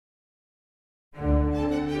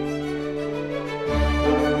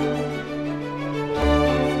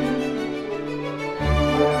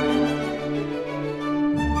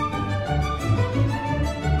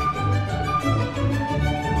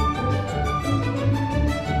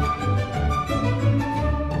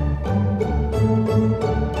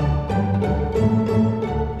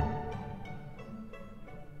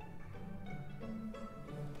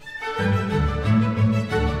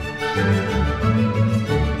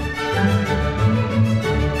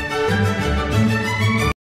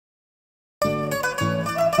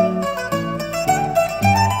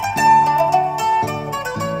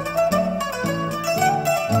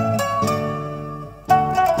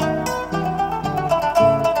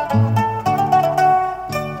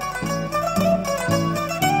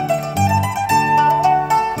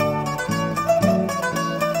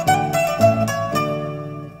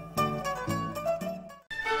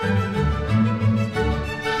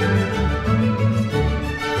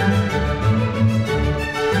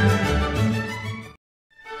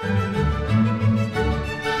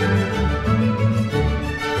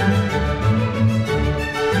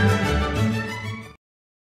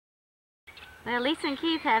Well, Lisa and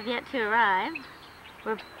Keith have yet to arrive.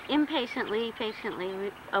 We're patiently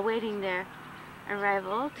awaiting their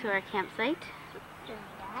arrival to our campsite.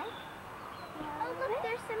 Oh, look,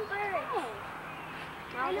 there's some birds.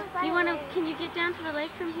 Can you get down to the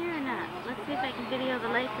lake from here or not? Let's see if I can video the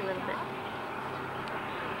lake a little bit.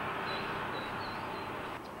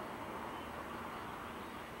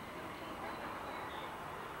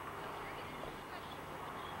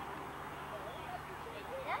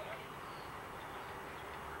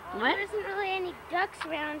 What? There isn't really any ducks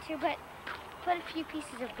around here, but put a few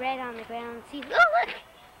pieces of bread on the ground and see. Oh, look!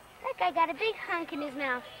 That guy got a big hunk in his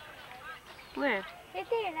mouth. Where? Right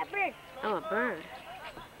there, that bird. Oh, a bird.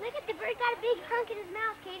 Look at the bird got a big hunk in his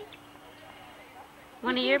mouth, Katie.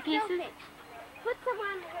 One of your pieces? Put some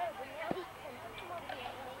on the road. We'll eat some.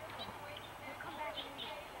 We'll come back and eat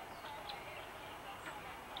it.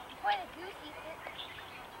 Before the goose eats it.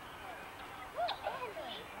 Look,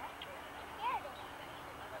 Andy. Get it.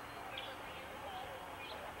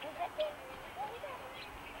 Is that big?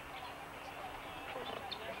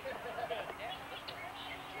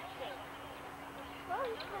 Oh,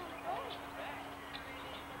 he's kind of cool.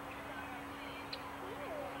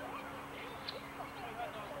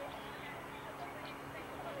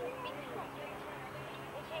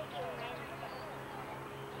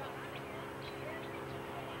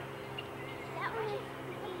 That one is.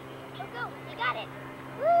 Oh, go! You got it!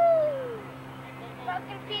 Woo! We're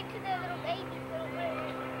gonna feed to the little babies, little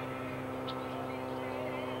birds.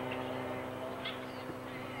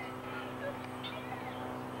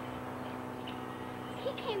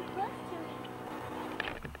 He came close to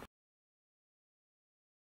me.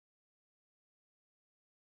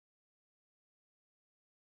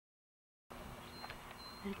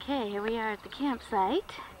 Okay, here we are at the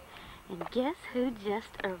campsite. And guess who just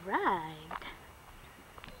arrived?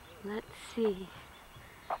 Let's see.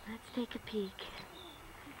 Let's take a peek.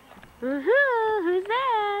 Woohoo! Who's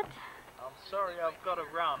that? I'm sorry I've got to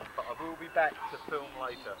run, but I will be back to film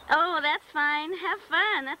later. Oh, that's fine. Have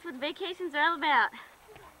fun. That's what vacations are all about.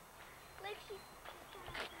 Look, she's...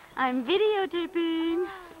 I'm videotaping.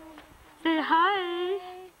 Say hi.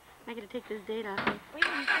 I gotta take this date off. We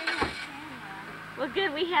didn't bring our camera. Well,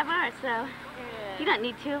 good. We have ours, so you don't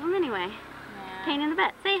need two of them anyway. Yeah. Pain in the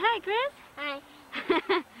butt. Say hi, Chris.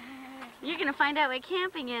 Hi. You're gonna find out what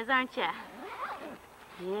camping is, aren't you?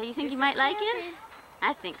 Yeah, you think you might like it?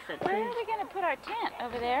 I think so too. Where are we going to put our tent?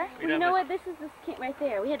 Over there? Well, you know what? This is this camp right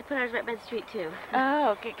there. We had to put ours right by the street too. Oh,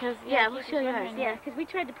 okay. Cause yeah, we'll show you ours. Yeah, because we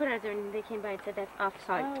tried to put ours there and they came by and said that's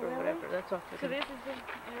off-site or really? whatever. That's off the So this is the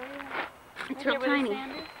area? It's Right real there where the tiny.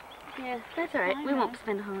 sand is? Yeah, that's all right. I We won't know.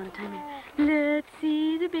 spend a whole lot of time here. Let's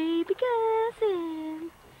see the baby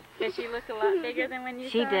cousin. Does she look a lot bigger than when you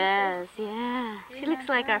She saw her? does, yeah. She looks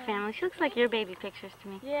like our family. She looks like your baby pictures to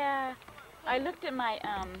me. Yeah. I looked at my,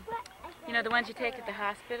 you know, the ones you take to the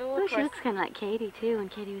hospital. Oh, Of she course. looks kind of like Katie too when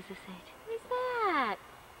Katie was this age. Who's that?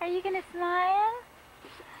 Are you going to smile?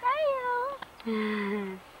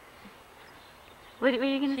 Smile. What were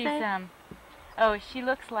you going to She's, say? oh, she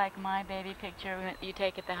looks like my baby picture that you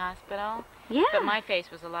take at the hospital. Yeah. But my face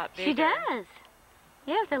was a lot bigger. She does.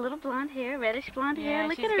 Yeah, with that little blonde hair, reddish blonde hair.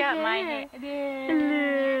 Look she's at her got hair. my hair.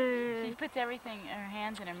 Hello. She puts everything, her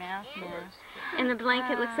hands in her mouth now. And the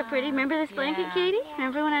blanket looks so pretty. Remember this blanket, Yeah. Katie?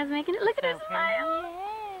 Remember when I was making it? Look at her So smile.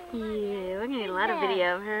 pretty. Yeah, we're going to need a lot of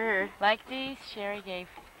video of her. Like these, Sherry gave.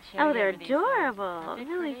 Oh, they're gave her these adorable. ones. Aren't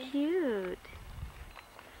they Really pretty? cute.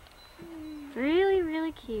 Really,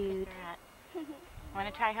 really cute. Want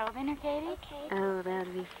to try holding her, Katie? Okay. Oh, that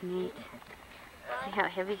would be neat. See how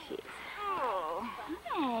heavy she is. Oh,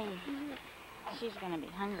 hi. She's gonna be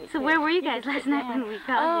hungry. So too. where were you can guys sit last night down. when we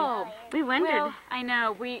called you? We wondered. Well, I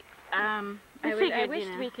know. I figured, wish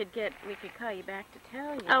you know. we could call you back to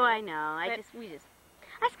tell you. Oh, I know. But- We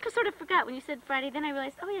I sort of forgot when you said Friday. Then I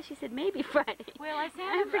realized, oh yeah, she said maybe Friday. Well, I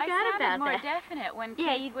forgot sounded about more that. definite when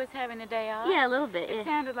Yeah, Keith was having the day off. Yeah, a little bit. It Yeah.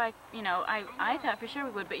 sounded like, you know, I thought for sure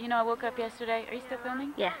we would, but you know, I woke up yesterday. Are you still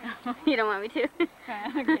filming? Yeah. You don't want me to?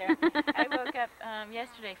 Yeah. I woke up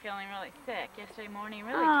yesterday feeling really sick. Yesterday morning,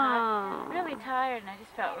 really tired, and I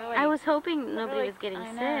just felt really. I was hoping nobody was getting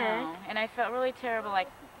I sick. know. And I felt really terrible, like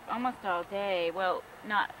almost all day. Well,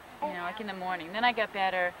 not, you know, like in the morning. Then I got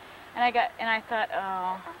better, and I thought,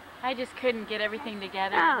 oh, I just couldn't get everything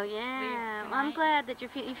together. Oh yeah. Well, I'm glad that you're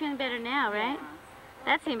feeling better now, right? Yeah.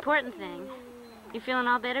 That's the important thing. You feeling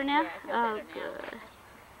all better now? Yeah, I feel Oh, better good.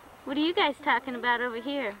 What are you guys talking about over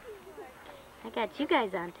here? I got you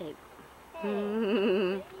guys on tape.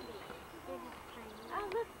 Oh,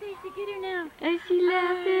 look, Stacey, get her now. Is she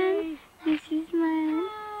laughing? Is she smiling?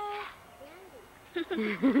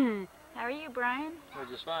 How are you, Brian? We're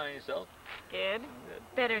just fine. Yourself? Good. Good.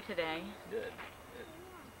 Better today. Good.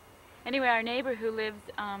 Anyway, our neighbor who lives,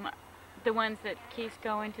 the ones that Keith's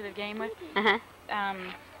going to the game with,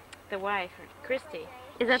 the wife, Christy.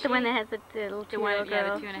 Is that the one that has the little 2-year-old girl?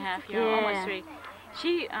 Yeah, the 2.5-year-old, almost 3.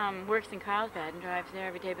 She works in Carlsbad and drives there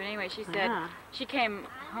every day. But anyway, she said she came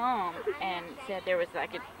home and said there was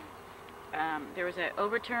like there was an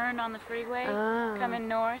overturn on the freeway coming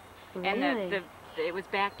north, and it was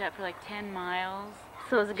backed up for like 10 miles.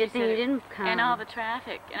 So it was a good thing you didn't come. And all the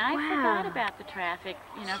traffic. And I forgot about the traffic,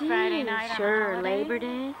 you know, Friday night on holiday. Labor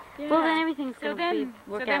Day. Yeah. Well, then everything's going to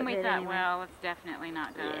work out. So then we good thought, anyway. well, let's definitely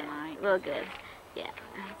not go tonight. Well, good. Yeah,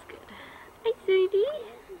 that's good. Hi, sweetie.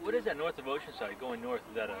 What is that north of Oceanside? Going north,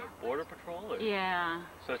 is that a border patrol? Or? Yeah.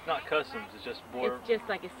 So it's not customs, it's just border? It's just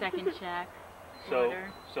like a second check. So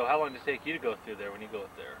how long does it take you to go through there when you go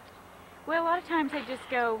up there? Well, a lot of times they just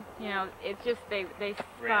go, you know, it's just they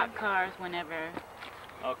stop cars whenever.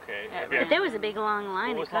 Okay. There was a big long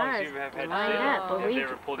line of cars. Have you ever had Have they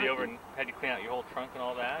ever pulled you over and had you clean out your whole trunk and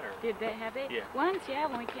all that? Or? Did they have it? Yeah. Once, yeah,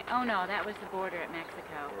 when we came. Oh no, that was the border at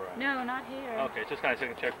Mexico. Right. No, not here. Okay, just kind of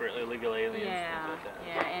second check for illegal aliens. Yeah, things like that.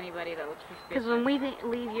 yeah, anybody that looks suspicious. Because when we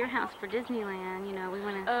leave your house for Disneyland, you know, we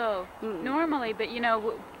want to. Oh, normally, but you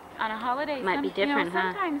know, on a holiday, might be different, you know,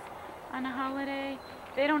 sometimes on a holiday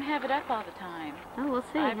they don't have it up all the time. Oh, we'll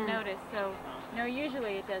see. I've noticed. So, no,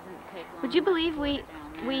 usually it doesn't take long. Would you believe we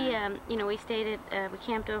stayed at we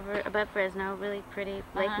camped over above Fresno, really pretty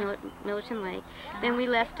Lake Millerton Lake. Then we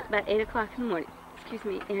left about 8 o'clock in the morning. Excuse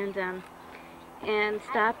me, and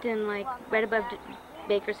stopped in like right above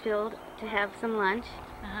Bakersfield to have some lunch.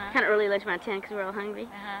 Kind of early lunch, around 10, because we were all hungry.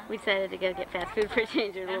 We decided to go get fast food for a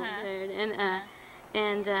change. We were a little tired,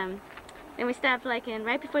 and we stopped like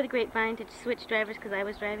right before the Grapevine to switch drivers because I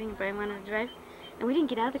was driving and Brian wanted to drive. And we didn't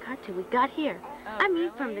get out of the car till we got here. Oh, I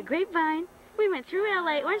mean, from the Grapevine, we went through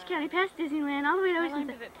LA, Orange County, past Disneyland, all the way to Oceanside. How long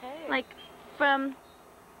did it take? Like from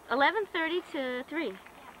 11:30 to 3.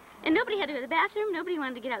 And nobody had to go to the bathroom. Nobody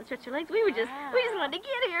wanted to get out and stretch their legs. We just wanted to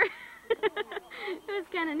get here. It was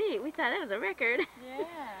kind of neat. We thought that was a record. Yeah.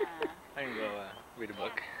 I can go read a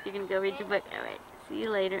book. You can go read your book. All right. See you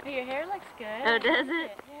later. Hey, your hair looks good. Oh, does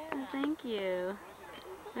it? Yeah. Oh, thank you.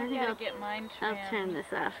 I I think gotta get mine trimmed. I'll turn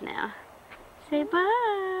this off now. Say bye.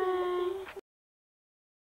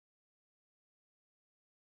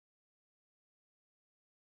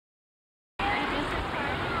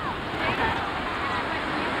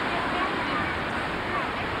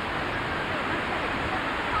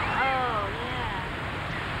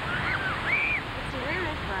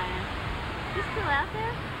 Out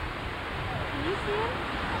there? Can you see him?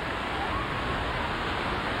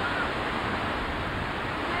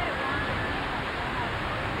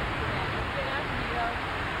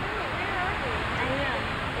 I know.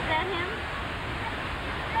 Is that him?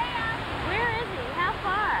 Where is he? How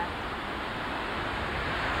far?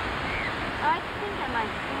 Oh, I think I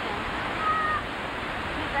might see him.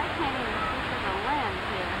 Jeez, I can't even see through the lens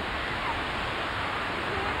here.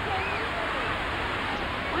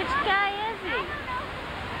 Which guy is he?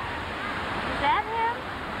 Is that him?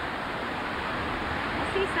 I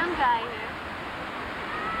see some guy here.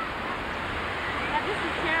 God, this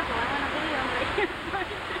is terrible. I want a video right here.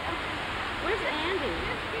 Where's Andy?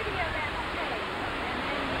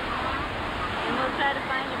 And we'll try to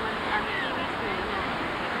find him on the TV screen.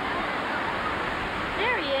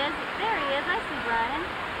 There he is. There he is. I see Brian.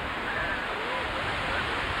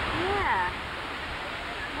 Yeah.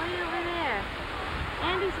 Way over there.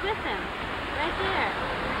 Andy's with him. Right there.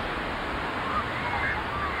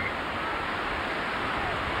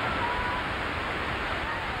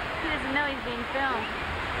 He doesn't know he's being filmed.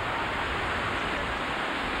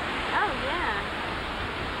 Oh, yeah.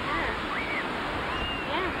 Sure.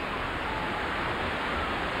 Yeah.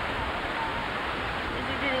 Is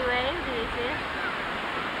he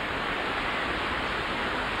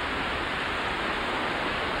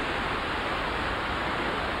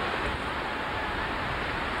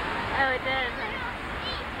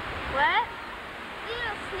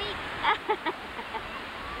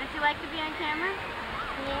camera?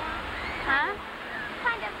 Yeah. Huh?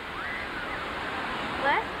 Kind of.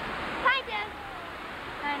 What? Kind of.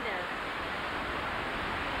 Kind of.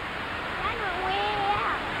 Kind of way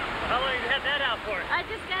out. How long you had that out for? I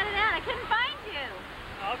just got it out. I couldn't find you.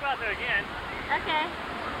 I'll go out there again. Okay.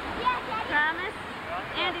 Yeah, Daddy. Promise?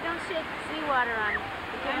 Andy, don't shake seawater on me.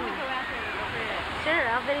 Why don't we go out there and look at it? Sure,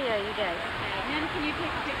 I'll video you guys. Okay. And then can you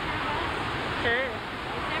take a picture of us? Sure.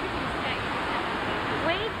 It's everything's safe.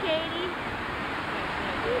 Wait, Katie.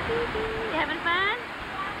 You having fun?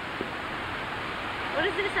 What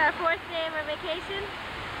is this, our 4th day of our vacation?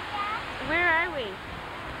 Yeah. Where are we?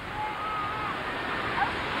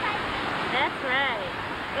 Oceanside. That's right.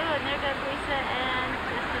 Oh, and there goes Lisa and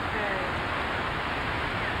Christopher.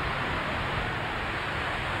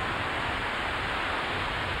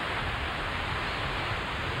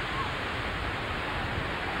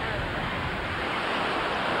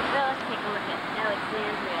 Well, let's take a look at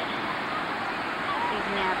Alexandria. She's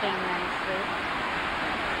napping nicely.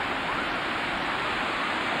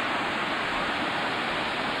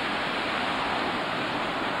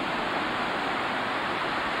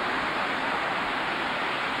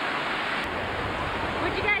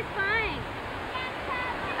 What'd you guys find?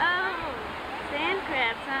 Oh, sand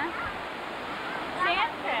crabs, huh?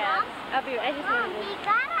 Sand crabs. I'll be right. I just Mom, wanted to. he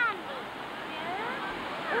got on me.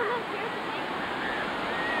 Oh, look, here's a big one.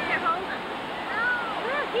 Here, hold him.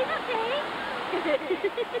 Look, he's okay. He's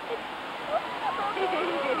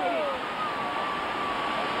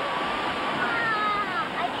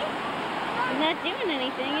not doing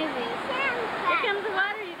anything, is he? Here comes the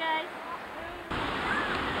water, you guys.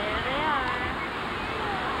 There they are.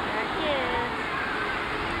 Our kids.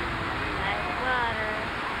 Nice water.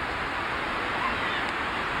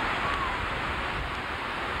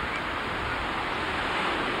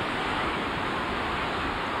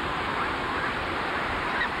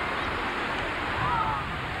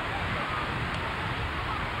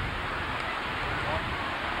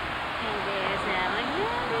 And there's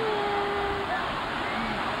Alexandria.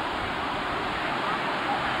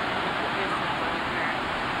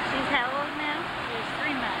 She's how old now? She's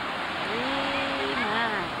 3 months. 3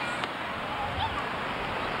 months.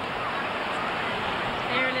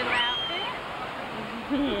 Their little outfit.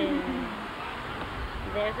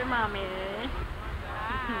 There's her mommy.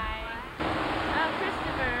 Hi. Oh,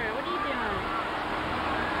 Christopher, what are you doing?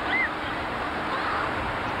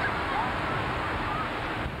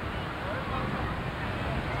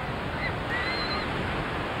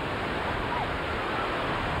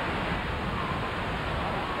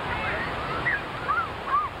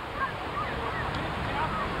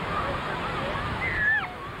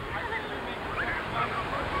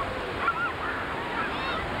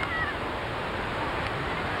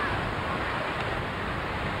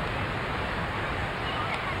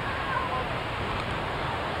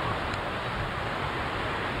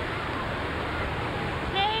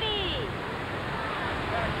 Katie!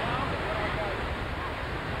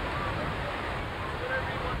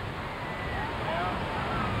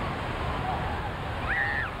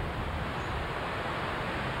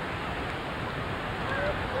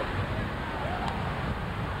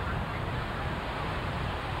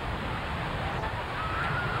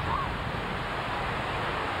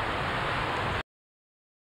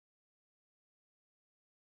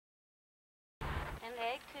 An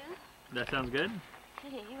egg too? That sounds good.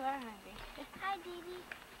 Hey, you are hungry. Hi, Dee Dee.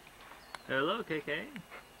 Hello, KK.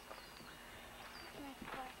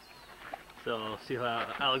 So, see how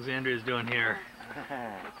Alexandria's doing here.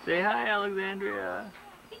 Say hi, Alexandria.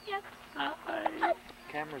 Hi.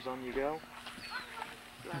 Camera's on, you go.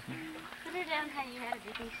 Put her down how you had it. Do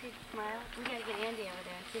you think she'd smile? We gotta get Andy over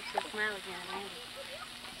there and see if she'll smile again.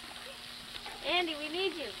 Andy, we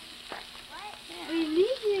need you. What? We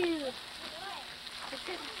need you. Just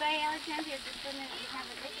sit by Alexandria, just in there and have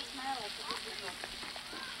a big smile like the big people.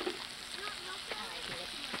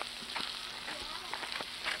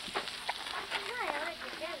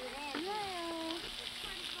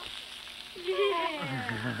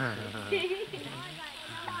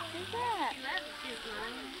 Who's that?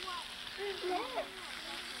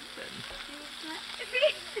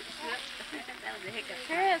 That was a hiccup.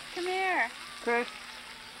 Chris, come here. Chris.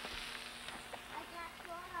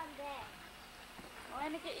 I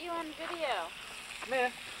want to get you on video. Come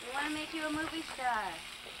here. We want to make you a movie star.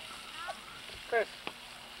 Chris.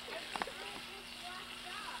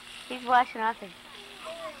 He's washing off his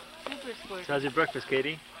super sport. How's your breakfast,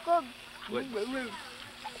 Katie? Good. What?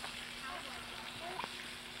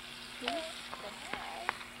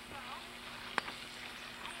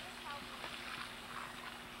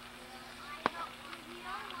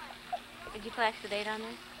 Did you flash the date on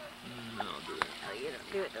this? then I'll do it. Oh, you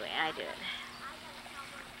don't do it the way I do it.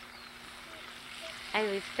 I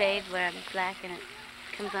always fade where I'm black and it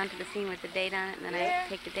comes onto the scene with the date on it, and then I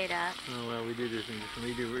take the date out. Oh well, we do things.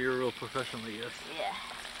 We do. You're real professional, yes. Yeah.